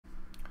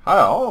Hi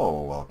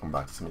all, welcome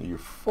back to some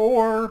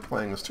EU4,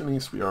 playing as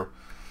Tunis. We are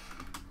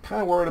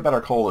kind of worried about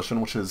our coalition,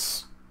 which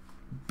is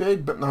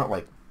big but not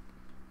like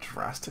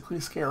drastically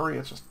scary.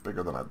 It's just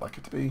bigger than I'd like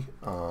it to be.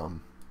 We'll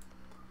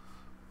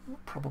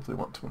probably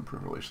want to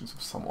improve relations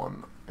with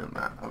someone in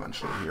that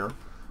eventually here.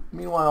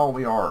 Meanwhile,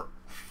 we are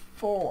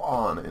full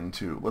on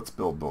into let's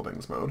build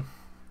buildings mode.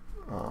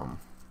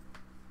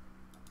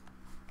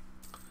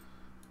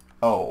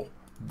 Oh,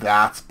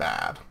 that's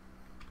bad.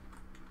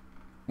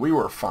 We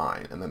were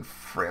fine, and then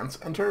France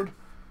entered?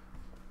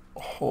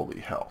 Holy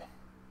hell.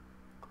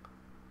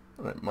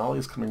 Alright,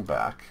 Mali's coming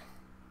back.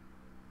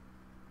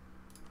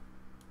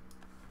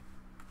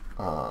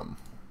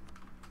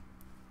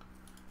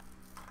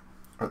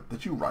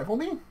 Did you rival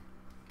me?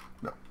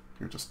 No,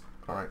 you're just...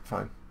 Alright,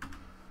 fine.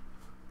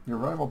 You're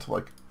rival to,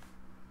 like,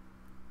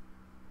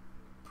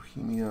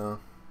 Bohemia.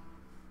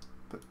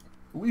 But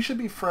we should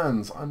be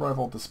friends. I'm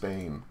rival to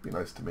Spain. Be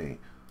nice to me.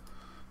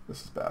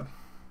 This is bad.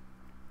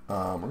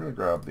 We're going to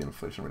grab the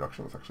inflation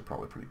reduction. That's actually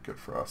probably pretty good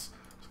for us.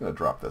 I'm just going to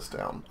drop this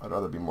down. I'd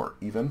rather be more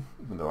even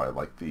though I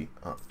like the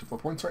 4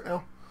 points right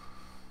now.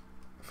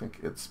 I think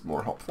it's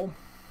more helpful.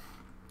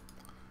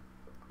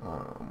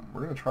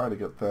 We're going to try to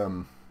get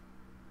them...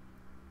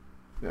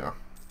 Yeah.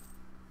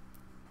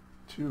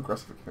 Too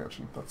aggressive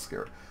expansion. That's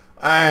scary.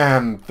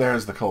 And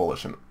there's the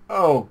coalition.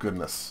 Oh,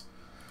 goodness.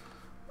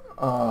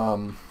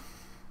 Oh.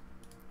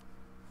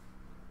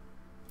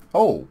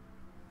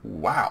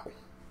 Wow.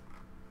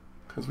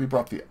 Because we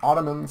brought the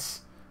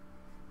Ottomans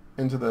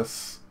into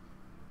this,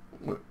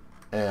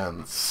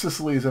 and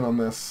Sicily's in on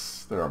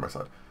this. They're on my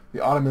side. The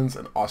Ottomans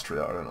and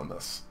Austria are in on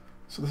this.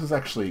 So this is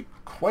actually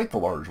quite the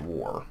large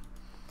war.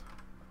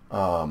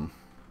 The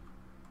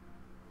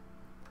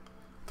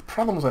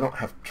problem is I don't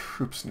have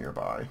troops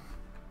nearby.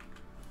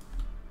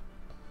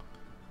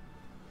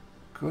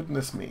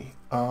 Goodness me.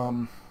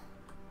 You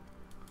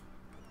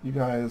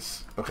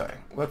guys... Okay,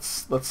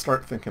 let's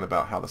start thinking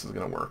about how this is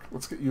going to work.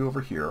 Let's get you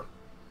over here.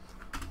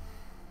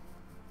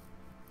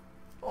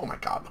 Oh my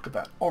god, look at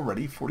that.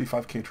 Already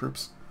 45k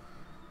troops.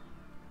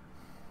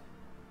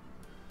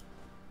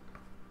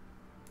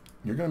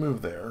 You're going to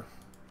move there.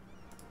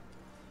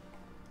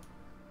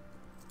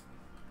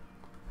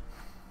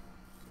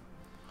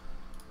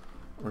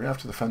 We're going to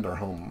have to defend our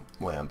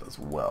homeland as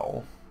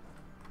well.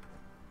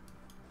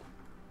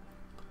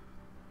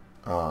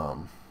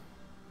 We'll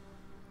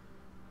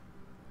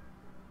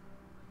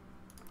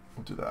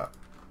do that.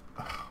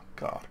 Oh,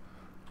 god.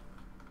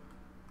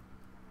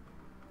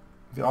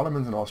 The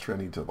Ottomans and Austria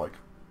need to, like,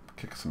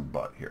 kick some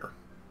butt here.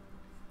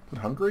 Did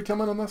Hungary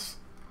come in on this?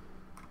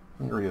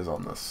 Hungary is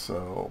on this,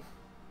 so...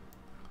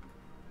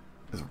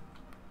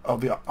 Oh,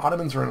 the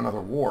Ottomans are in another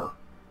war.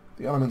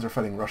 The Ottomans are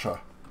fighting Russia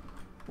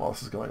while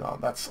this is going on.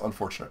 That's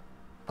unfortunate.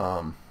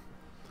 Let's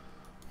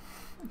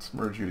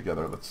merge you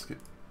together. Let's get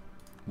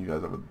you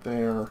guys over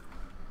there.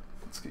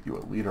 Let's get you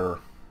a leader.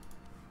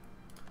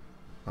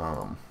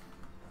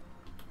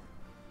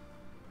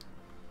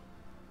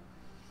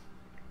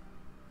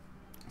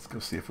 Let's go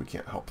see if we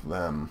can't help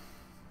them.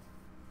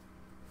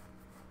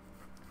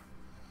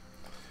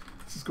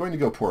 This is going to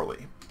go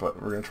poorly,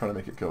 but we're going to try to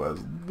make it go as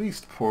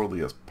least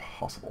poorly as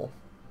possible.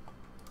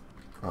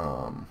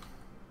 Wow.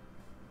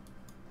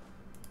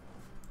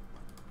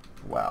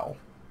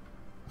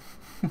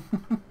 This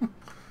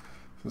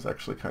is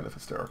actually kind of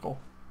hysterical.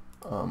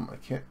 I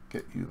can't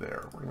get you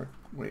there. We're going to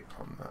wait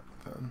on that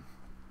then.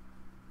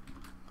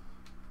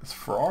 Is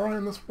Ferrara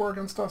in this war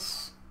against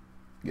us?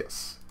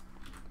 Yes.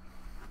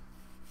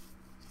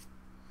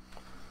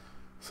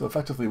 So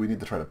effectively we need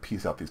to try to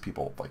piece out these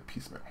people like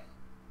piecemeal.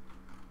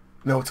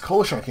 No, it's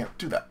coalition. I can't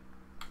do that.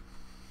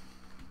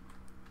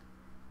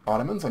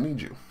 Ottomans, I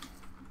need you.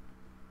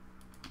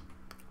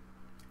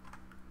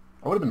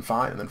 I would have been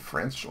fine, and then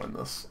France joined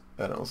this.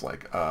 And it was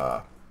like,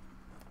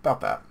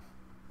 about that.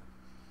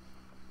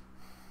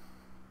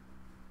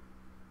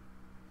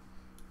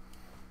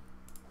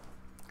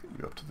 Get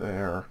you up to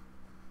there.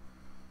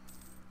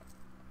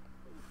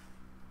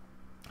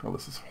 Oh,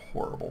 this is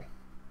horrible.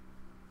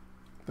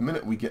 The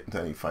minute we get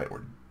into any fight,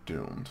 we're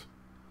doomed.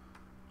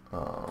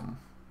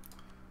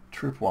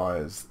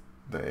 Troop-wise,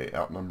 they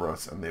outnumber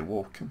us, and they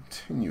will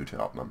continue to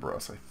outnumber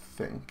us, I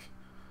think.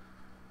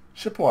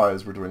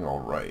 Ship-wise, we're doing all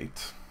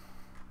right.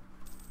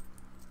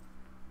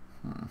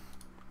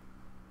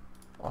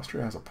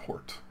 Austria has a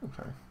port.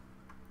 Okay.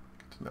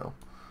 Good to know.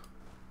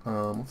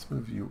 Let's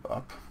move you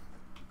up.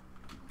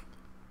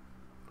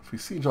 If we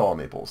siege all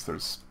Naples,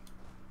 there's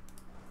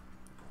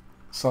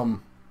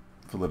some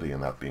validity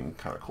in that being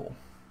kind of cool.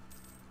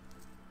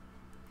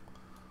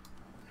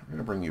 I'm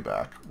going to bring you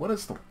back. What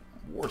is the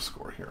war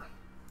score here?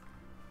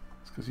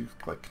 It's because you,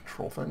 like,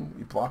 control thing.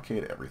 You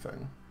blockade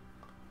everything.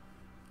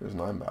 There's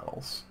 9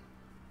 battles.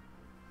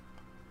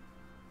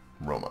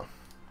 Roma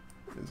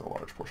is a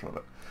large portion of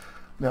it.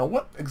 Now,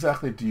 what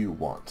exactly do you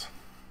want?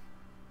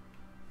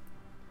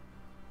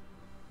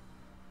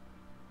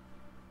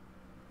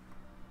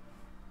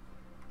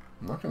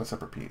 I'm not going to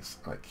separate peace.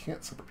 I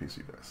can't separate peace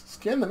you guys.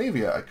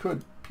 Scandinavia, I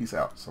could peace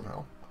out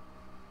somehow.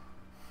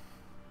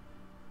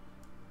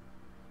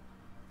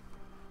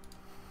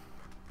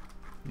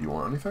 Do you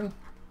want anything?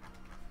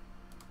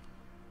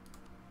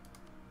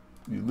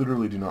 You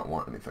literally do not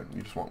want anything.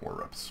 You just want war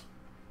reps.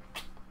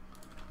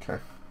 Okay.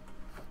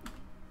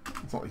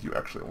 It's not like you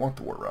actually want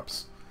the war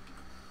reps.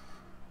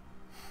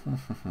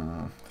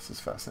 This is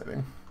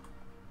fascinating.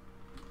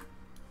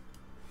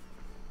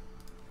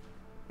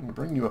 I'm going to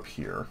bring you up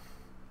here.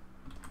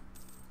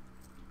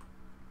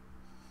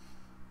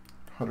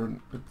 100,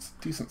 it's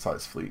a decent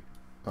sized fleet.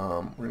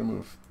 We're going to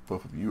move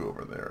both of you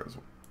over there as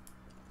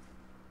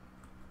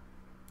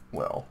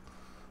well.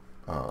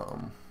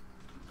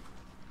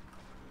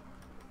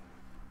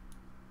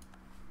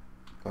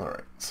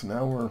 Alright, so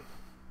now we're...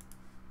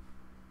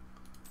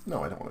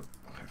 No, I don't want to...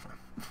 Okay, fine.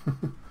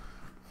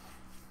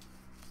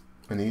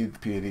 I need the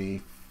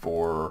PAD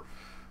for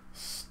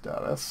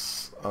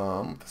status.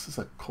 This is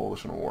a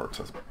coalition war. It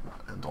says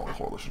end all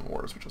coalition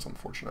wars, which is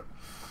unfortunate.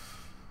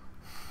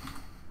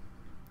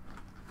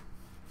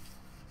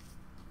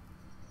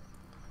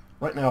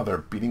 Right now they're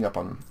beating up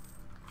on...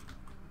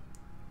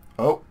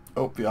 Oh,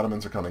 the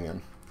Ottomans are coming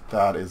in.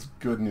 That is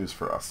good news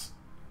for us.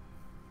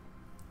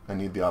 I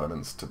need the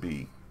Ottomans to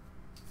be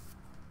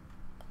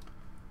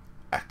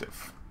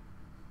active.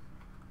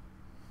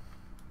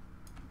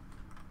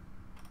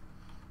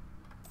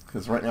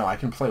 Because right now I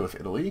can play with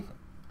Italy,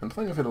 and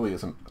playing with Italy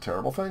isn't a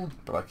terrible thing,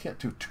 but I can't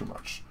do too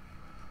much.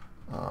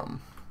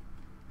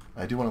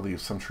 I do want to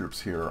leave some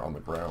troops here on the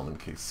ground in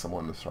case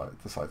someone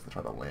decides to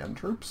try to land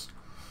troops.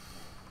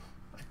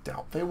 I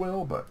doubt they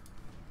will, but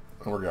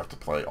we're going to have to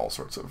play all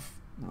sorts of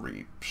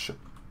re-ship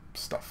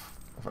stuff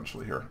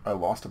eventually here. I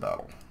lost a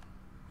battle.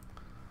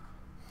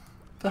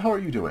 What the hell are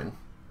you doing?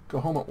 Go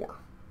home at war.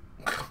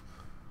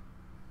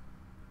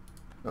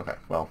 Okay,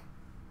 well,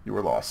 you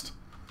were lost.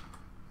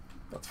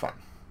 That's fine.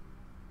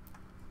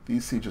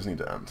 These sieges need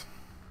to end.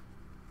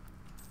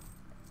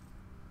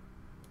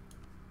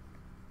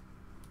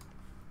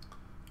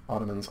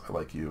 Ottomans, I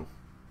like you.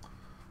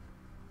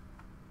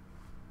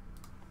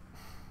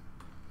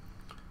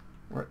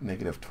 We're at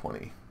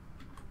 -20.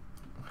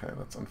 Okay,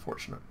 that's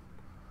unfortunate.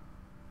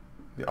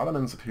 The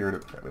Ottomans appeared...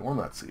 Okay, we won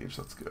that siege,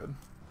 that's good.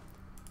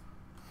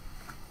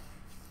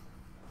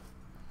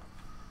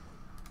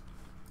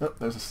 Nope,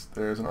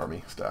 there's an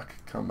army stack.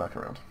 Come back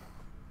around.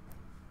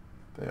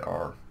 They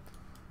are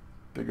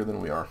bigger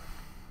than we are.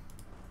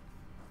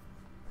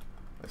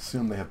 I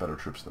assume they have better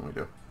troops than we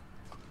do.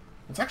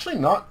 It's actually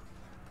not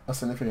a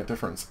significant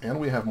difference, and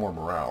we have more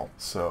morale,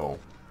 so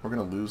we're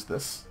going to lose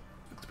this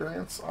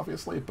experience,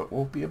 obviously, but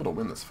we'll be able to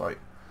win this fight.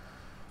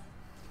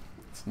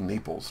 It's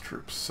Naples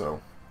troops,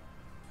 so...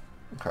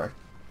 Okay,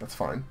 that's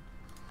fine.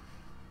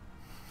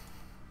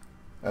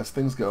 As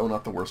things go,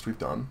 not the worst we've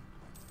done.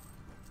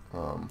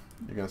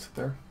 You're going to sit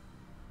there?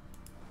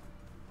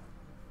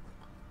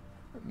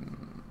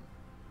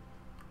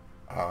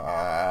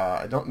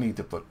 I don't need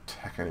Diplo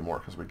Tech anymore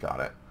because we got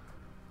it.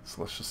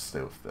 So let's just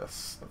stay with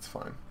this. That's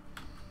fine.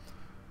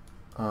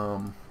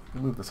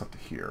 Move this up to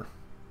here.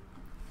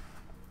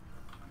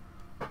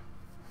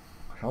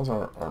 How's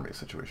our army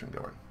situation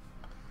going?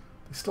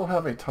 They still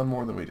have a ton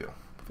more than we do.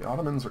 But the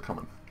Ottomans are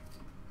coming.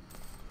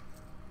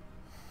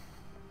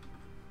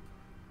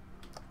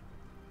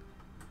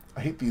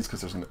 I hate these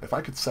because if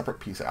I could separate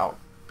piece out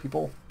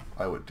people,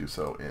 I would do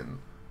so in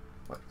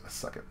like a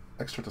second.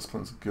 Extra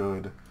discipline's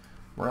good.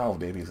 Morale of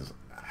navies is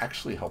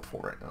actually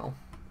helpful right now.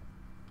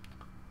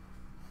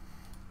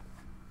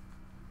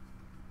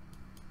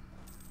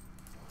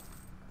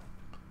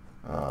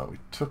 We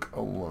took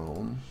a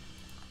loan,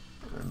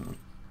 and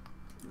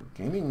we're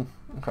gaining...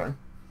 Okay.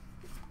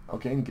 I'll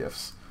gain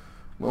gifts.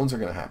 Loans are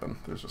going to happen.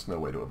 There's just no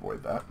way to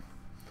avoid that.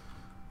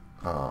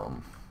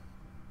 Our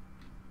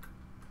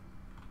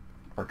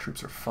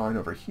troops are fine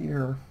over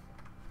here.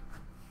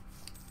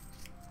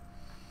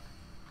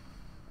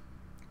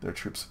 Their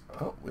troops...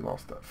 Oh, we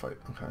lost that fight.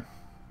 Okay.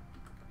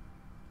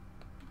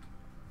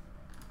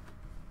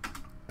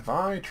 If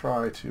I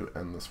try to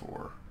end this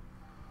war...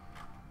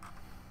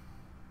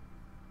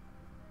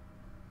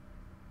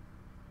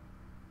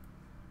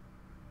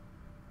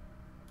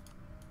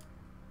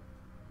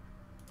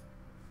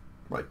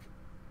 Like,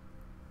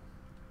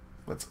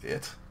 that's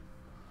it?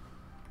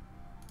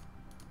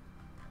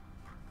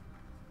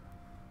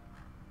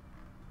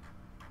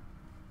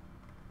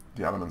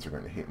 The Ottomans are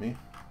going to hate me.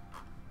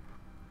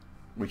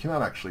 We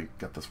cannot actually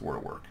get this war to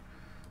work.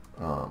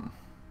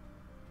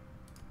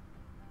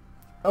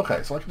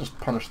 Okay, so I can just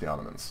punish the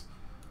Ottomans.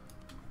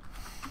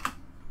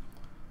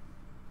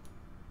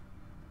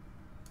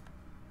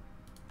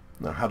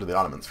 Now, how do the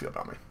Ottomans feel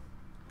about me?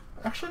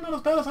 Actually, not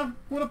as bad as I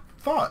would have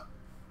thought.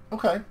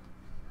 Okay.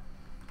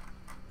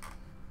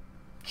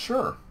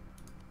 Sure.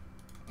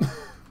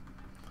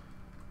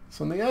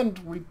 So in the end,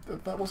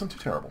 that wasn't too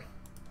terrible.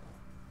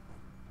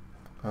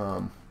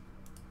 Come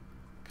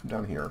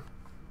down here.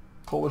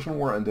 Coalition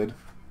war ended.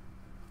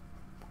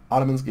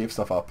 Ottomans gave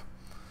stuff up.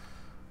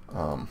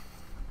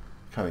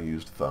 Kind of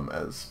used them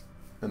as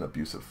an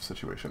abusive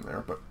situation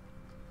there, but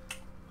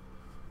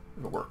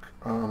it'll work.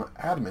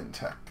 Admin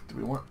tech. Do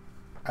we want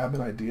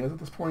admin ideas at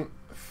this point?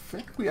 I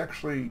think we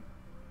actually...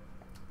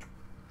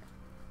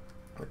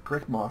 Like,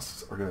 Greek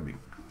mosques are going to be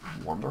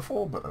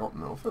wonderful, but I don't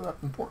know if they're that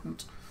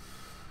important.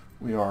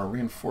 We are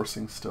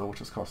reinforcing still,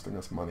 which is costing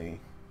us money.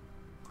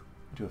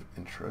 We do have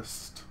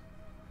interest.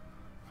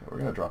 Okay, we're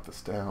going to drop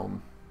this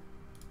down.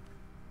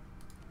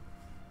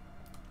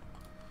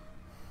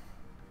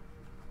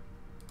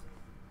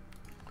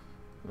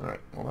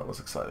 Alright, well that was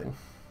exciting.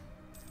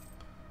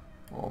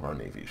 All of our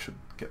navy should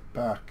get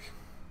back.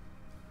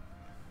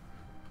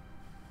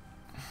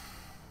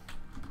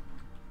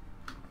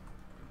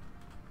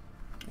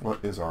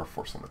 What is our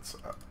force limits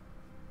at?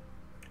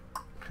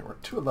 Okay, we're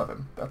at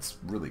 211. That's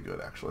really good,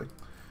 actually.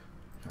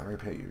 Can I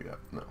repay you yet?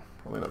 No.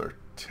 Probably another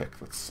tick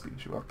that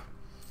speeds you up.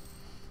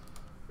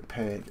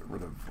 Repay, get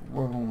rid of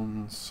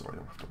loans, so I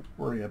don't have to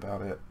worry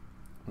about it.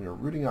 We are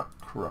rooting out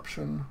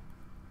corruption.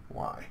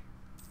 Why?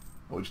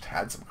 Well, we just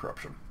had some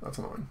corruption. That's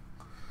annoying.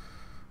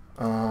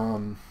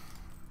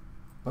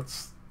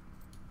 Let's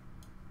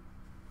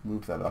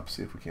move that up,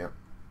 see if we can't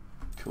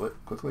kill it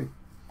quickly.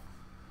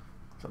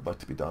 'Cause I'd like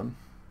to be done.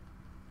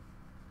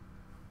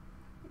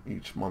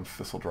 Each month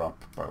this will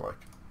drop by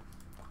like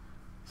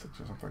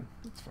 6 or something.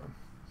 That's fine.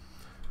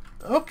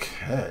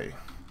 Okay.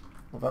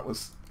 Well, that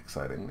was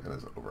exciting and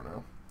is over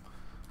now.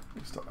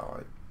 We're still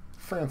allied.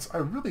 France, I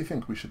really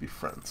think we should be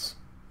friends.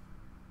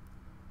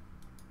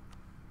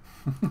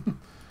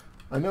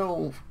 I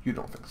know you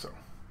don't think so.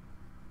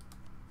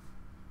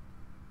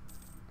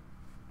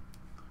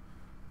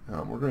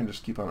 We're going to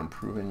just keep on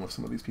improving with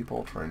some of these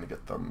people, trying to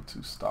get them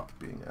to stop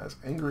being as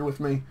angry with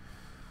me.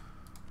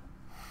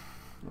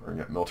 We're going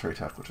to get military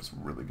tech, which is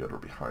really good. We're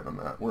behind on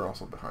that. We're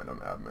also behind on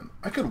admin.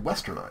 I could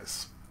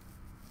westernize.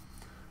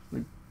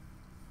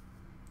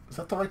 Is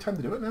that the right time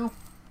to do it now?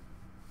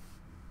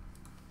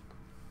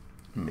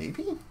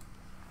 Maybe?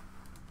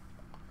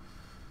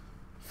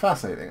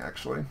 Fascinating,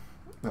 actually,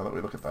 now that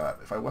we look at that.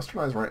 If I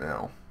westernize right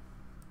now,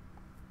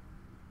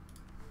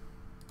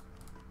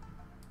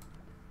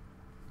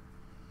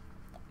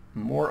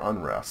 more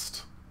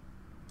unrest,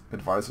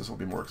 advisors will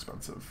be more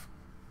expensive.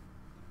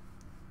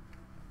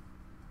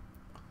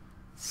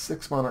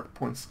 6 monarch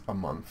points a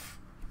month,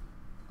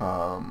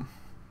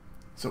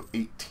 so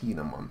 18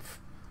 a month.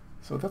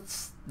 So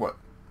that's, what?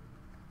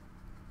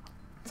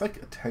 It's like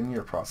a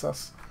 10-year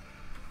process.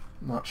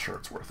 I'm not sure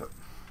it's worth it.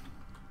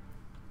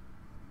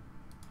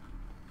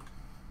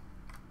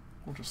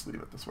 We'll just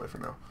leave it this way for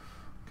now.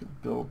 We can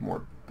build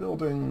more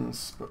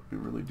buildings, but we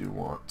really do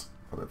want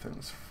other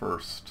things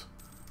first.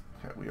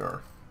 Okay, we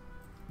are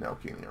now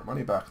gaining our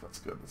money back. That's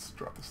good. Let's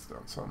drop this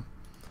down some.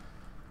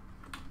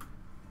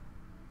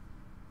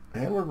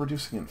 And we're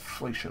reducing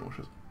inflation, which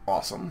is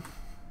awesome.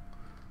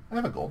 I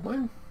have a gold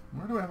mine?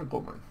 Where do I have a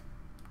gold mine?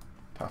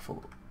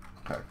 Tafel.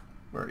 Okay,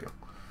 where are you?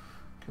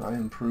 Can I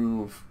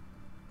improve?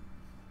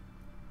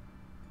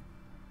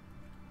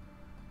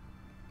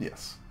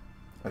 Yes,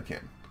 I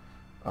can.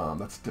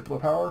 That's Diplo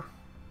power.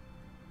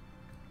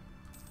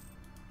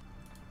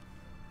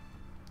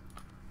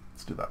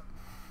 Let's do that.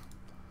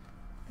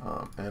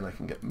 And I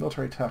can get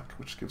military tech,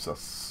 which gives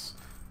us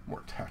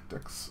more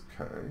tactics.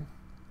 Okay.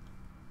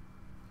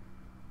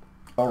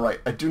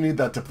 Alright, I do need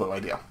that Diplo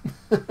idea.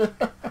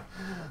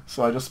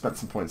 So I just spent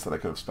some points that I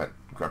could have spent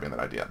grabbing that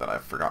idea that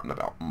I've forgotten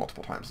about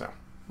multiple times now.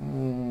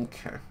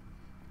 Okay.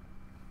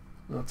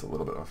 That's a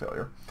little bit of a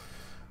failure.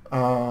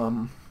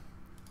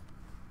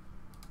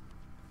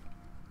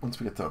 Once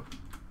we get to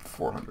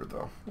 400,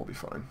 though, we'll be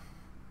fine.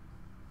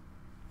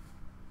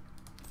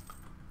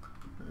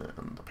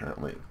 And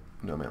apparently,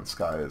 No Man's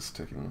Sky is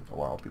taking a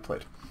while to be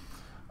played.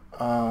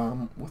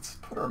 Let's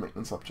put our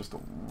maintenance up just a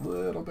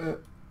little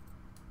bit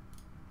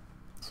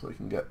so we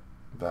can get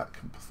that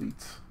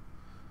complete.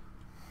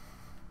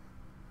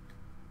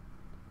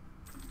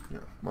 Yeah,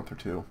 month or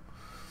two.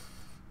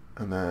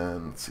 And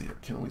then, let's see here,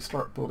 can we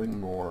start building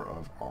more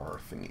of our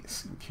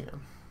thingies? We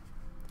can.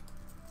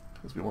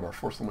 Because we want our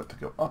force limit to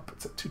go up.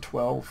 It's at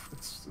 212.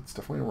 It's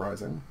definitely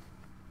rising.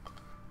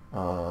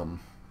 Do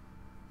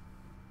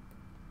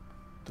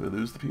we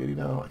lose the P80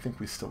 now? I think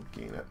we still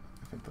gain it.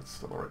 I think that's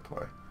still the right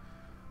play.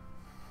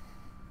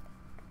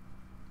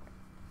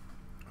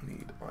 I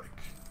need, like...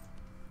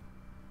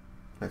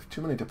 I have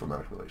too many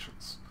diplomatic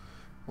relations.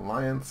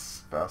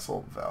 Alliance,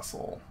 vassal,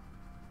 vassal.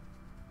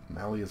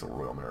 Mali is a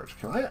royal marriage.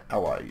 Can I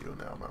ally you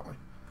now, Mali?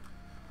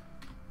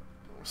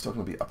 We're still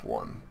going to be up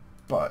 1,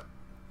 but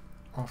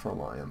offer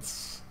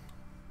alliance.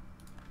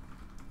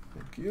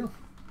 Thank you.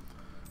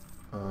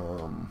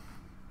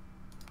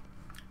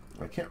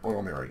 I can't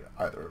royal marry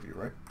either of you,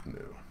 right?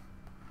 No.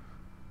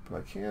 But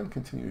I can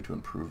continue to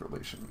improve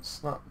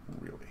relations. Not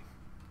really.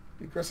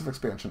 The aggressive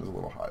expansion is a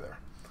little high there.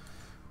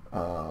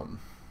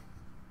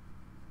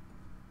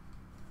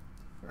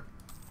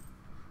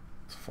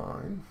 It's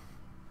fine.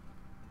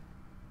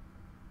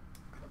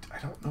 I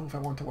don't know if I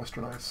want to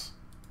westernize.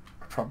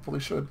 I probably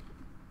should.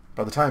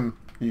 By the time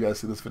you guys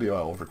see this video,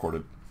 I'll have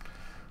recorded,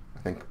 I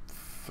think,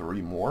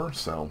 3 more,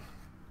 so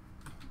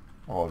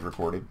I'll have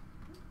recorded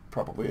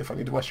probably if I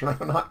need to westernize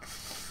or not.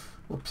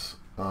 Whoops.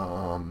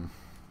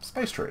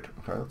 Spice trade.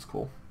 Okay, that's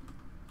cool.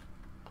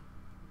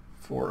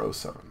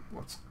 407.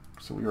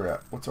 So we are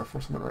at, what's our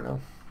force limit right now?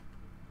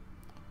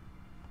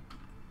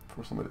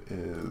 Force limit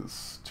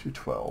is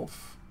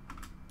 212.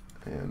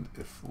 And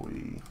if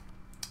we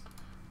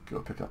go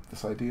pick up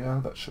this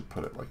idea, that should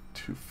put it like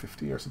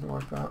 250 or something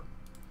like that.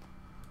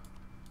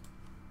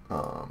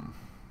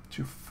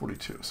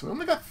 242. So we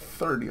only got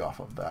 30 off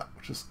of that,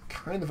 which is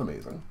kind of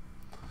amazing.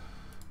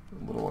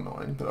 A little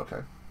annoying, but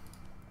okay.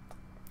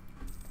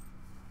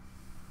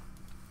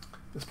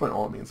 At this point,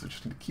 all it means is we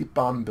just need to keep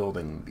on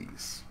building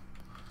these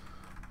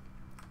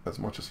as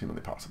much as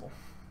humanly possible.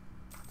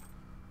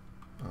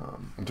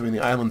 I'm doing the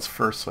islands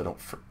first so I don't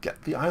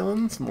forget the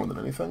islands more than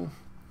anything.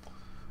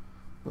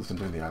 I'm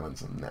doing the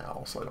islands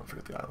now so I don't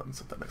forget the islands,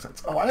 if that makes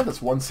sense. Oh, I have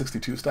this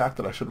 162 stack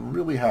that I should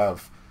really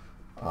have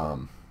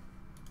go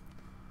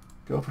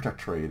protect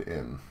trade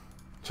in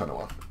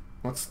Genoa.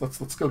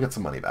 Let's go get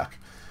some money back.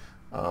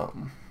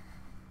 And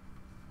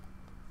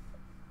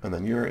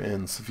then you're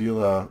in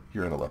Sevilla,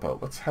 you're in Aleppo.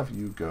 Let's have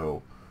you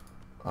go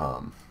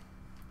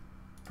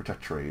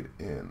protect trade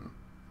in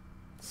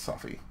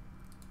Safi.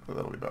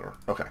 That'll be better.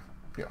 Okay.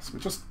 Yes,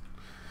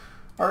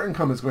 our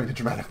income is going to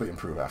dramatically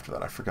improve after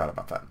that. I forgot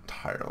about that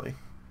entirely.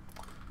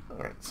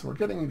 Alright, so we're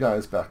getting you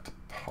guys back to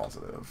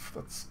positive.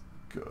 That's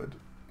good.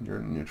 You're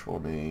neutral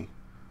to me.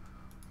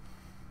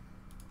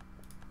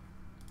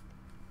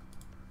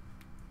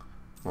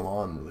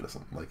 Milan really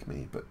doesn't like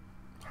me, but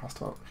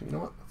hostile. Okay, you know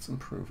what? Let's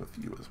improve with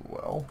you as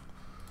well.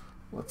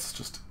 Let's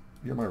just...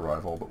 You're my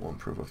rival, but we'll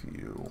improve with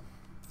you.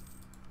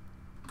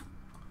 I'm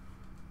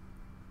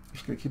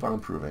just going to keep on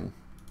improving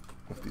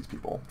with these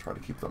people. Try to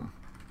keep them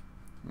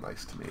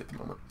nice to me at the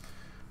moment.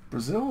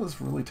 Brazil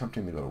is really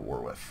tempting to go to war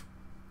with.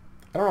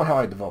 I don't know how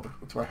I develop it.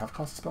 Do I have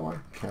Costa Spelli?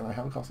 Can I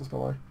have a Costa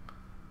Spelli?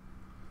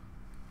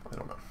 I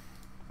don't know.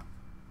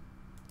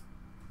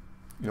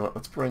 You know what?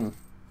 Let's bring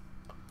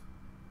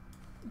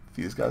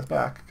these guys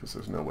back, because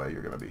there's no way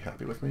you're going to be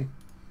happy with me.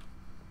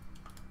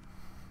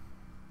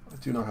 I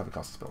do not have a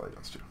Costa Spelli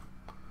against you.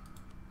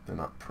 They're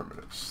not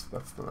primitives.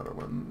 That's the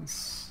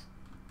Netherlands.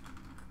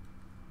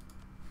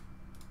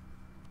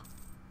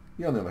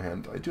 Yeah, on the other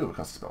hand, I do have a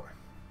Costa Spelli.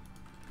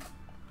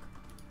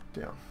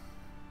 Damn.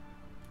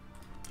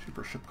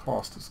 Cheaper ship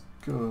cost is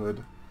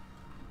good.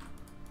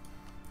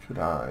 Could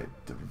I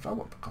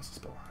develop a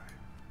Costa Spelli?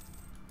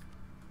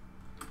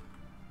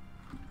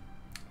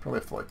 Probably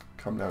have to, like,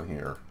 come down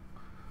here.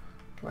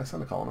 Can I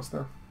send a colonist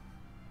there?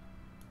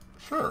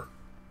 Sure.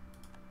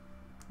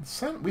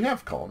 We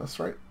have colonists,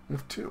 right? We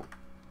have 2.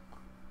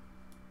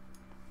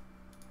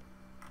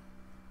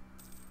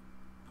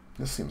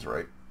 This seems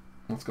right.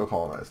 Let's go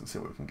colonize and see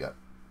what we can get.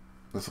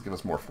 This will give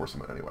us more force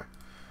limit anyway.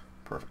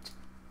 Perfect.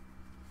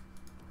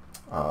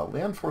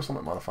 Land force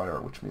limit modifier,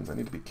 which means I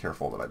need to be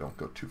careful that I don't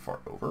go too far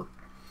over.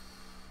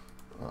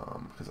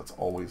 Because that's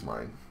always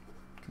my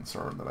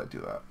concern that I do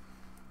that.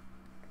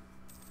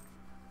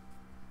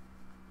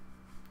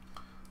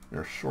 We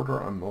are shorter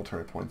on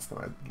military points than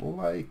I'd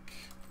like.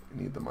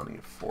 We need the money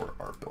for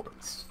our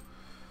buildings.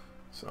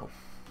 So,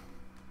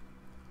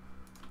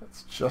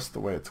 that's just the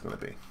way it's going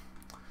to be.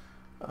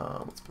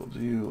 Let's build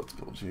you, let's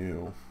build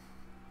you.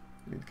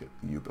 We need to get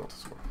you built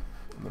as well.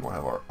 And then we'll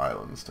have our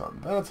islands done.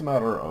 Then it's a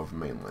matter of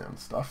mainland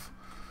stuff.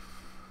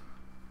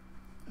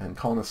 And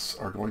colonists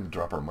are going to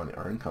drop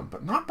our income,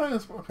 but not by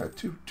as much. Okay,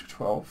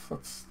 212,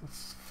 that's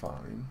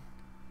fine.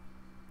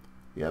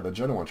 Yeah, the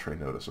Genoa trade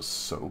node is just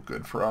so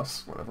good for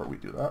us whenever we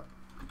do that.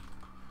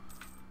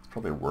 It's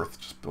probably worth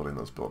just building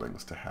those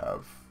buildings to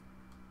have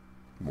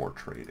more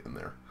trade in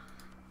there.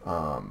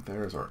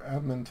 There's our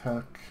admin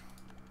tech.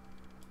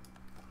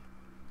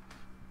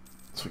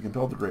 So we can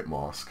build the Great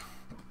Mosque.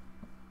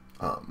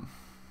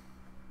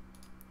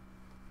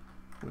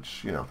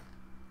 Which, you know,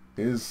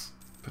 is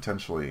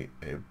potentially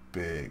a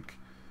big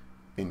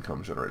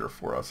income generator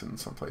for us in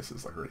some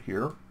places, like right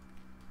here.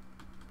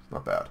 It's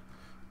not bad.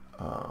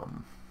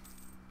 I'm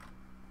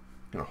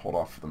going to hold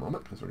off for the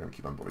moment because we're going to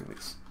keep on building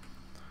these.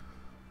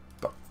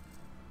 But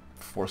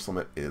force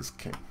limit is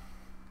king.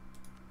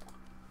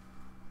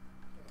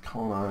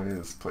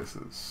 Colonize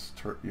places.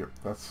 Yep,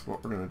 that's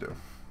what we're going to do.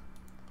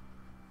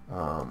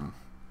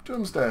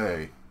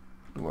 Doomsday.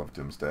 We love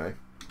Doomsday.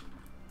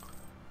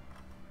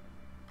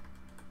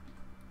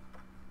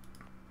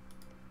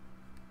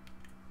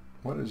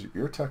 What is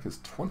your tech is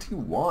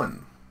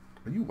 21?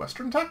 Are you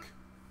Western Tech?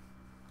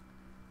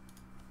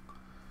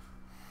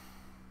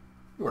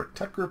 You are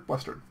Tech Group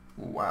Western.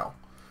 Wow.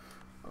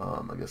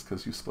 I guess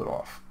because you split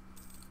off.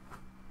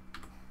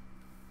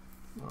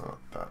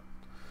 That.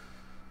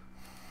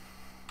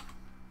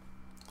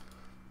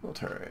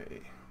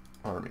 Military.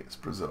 Armies.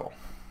 Brazil.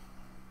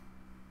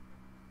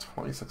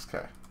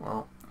 26k.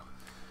 Well,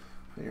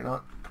 you're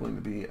not going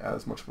to be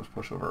as much of a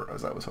pushover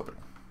as I was hoping.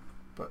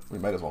 But we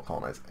might as well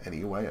colonize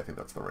anyway. I think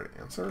that's the right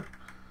answer.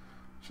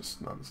 It's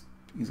just not as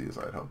easy as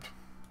I had hoped.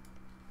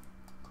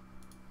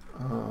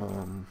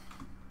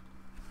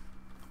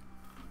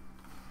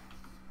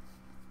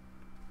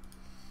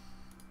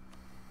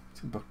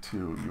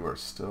 Timbuktu, you are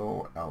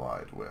still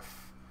allied with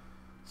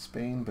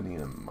Spain,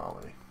 Benin, and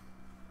Mali.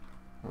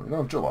 Well, you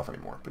don't have Jolof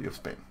anymore, but you have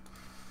Spain.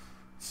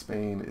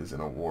 Spain is in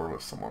a war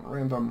with someone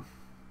random.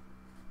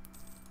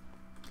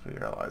 So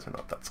your allies are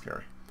not that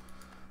scary.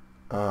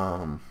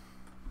 We're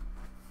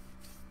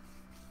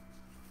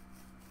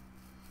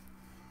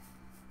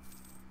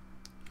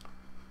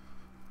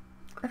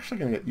actually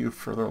going to get you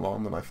further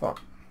along than I thought.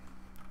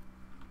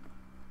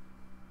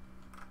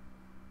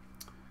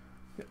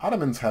 The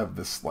Ottomans have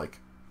this, like,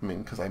 I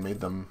mean, because I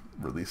made them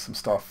release some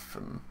stuff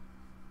and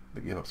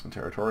they gave up some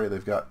territory.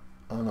 They've got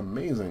an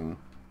amazing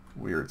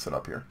weird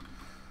setup here.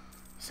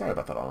 Sorry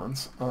about that,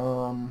 Ottomans.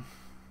 I'm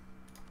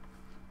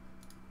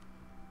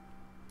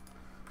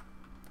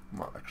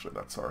not actually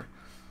that sorry.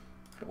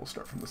 Okay, we'll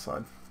start from this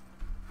side.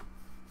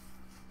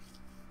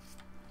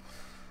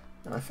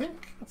 And I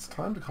think it's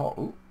time to call,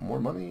 ooh, more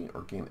money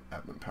or gain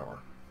admin power.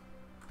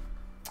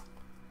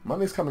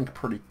 Money's coming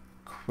pretty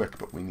quick,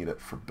 but we need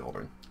it for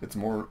building. It's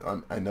more,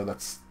 I know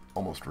that's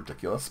almost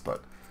ridiculous,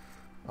 but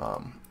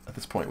at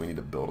this point we need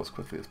to build as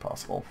quickly as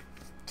possible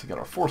to get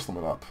our force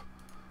limit up,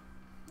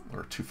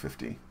 or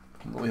 250.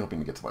 I'm really hoping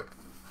to get to like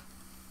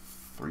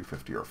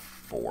 350 or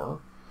 4.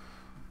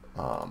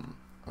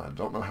 I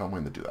don't know how I'm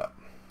going to do that.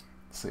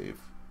 Save.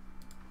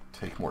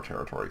 Take more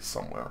territory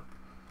somewhere.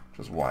 Which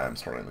is why I'm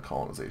starting the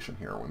colonization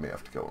here. We may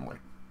have to go and like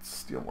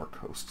steal more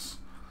coasts.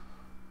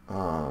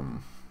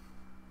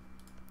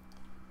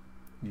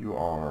 You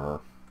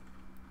are...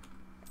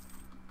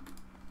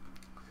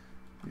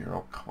 You're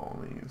all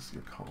colonies.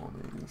 You're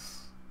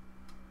colonies.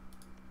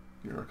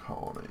 You're a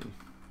colony.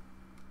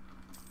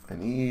 I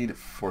need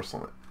force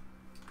limit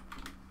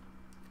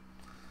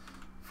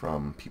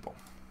from people.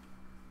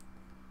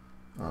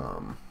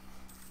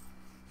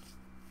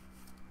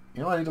 You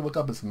know what I need to look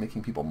up is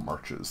making people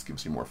marches.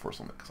 Gives you more force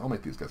limit, because I'll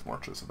make these guys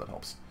marches if that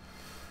helps.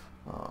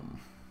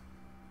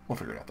 We'll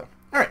figure it out then.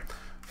 Alright,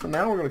 for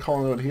now we're going to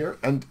call it here,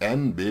 and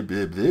we're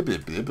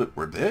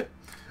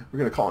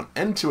going to call an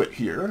end to it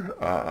here.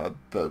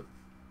 The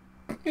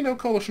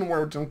coalition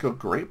war didn't go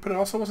great, but it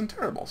also wasn't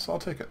terrible, so I'll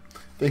take it.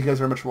 Thank you guys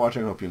very much for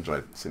watching. I hope you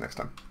enjoyed. See you next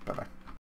time. Bye-bye.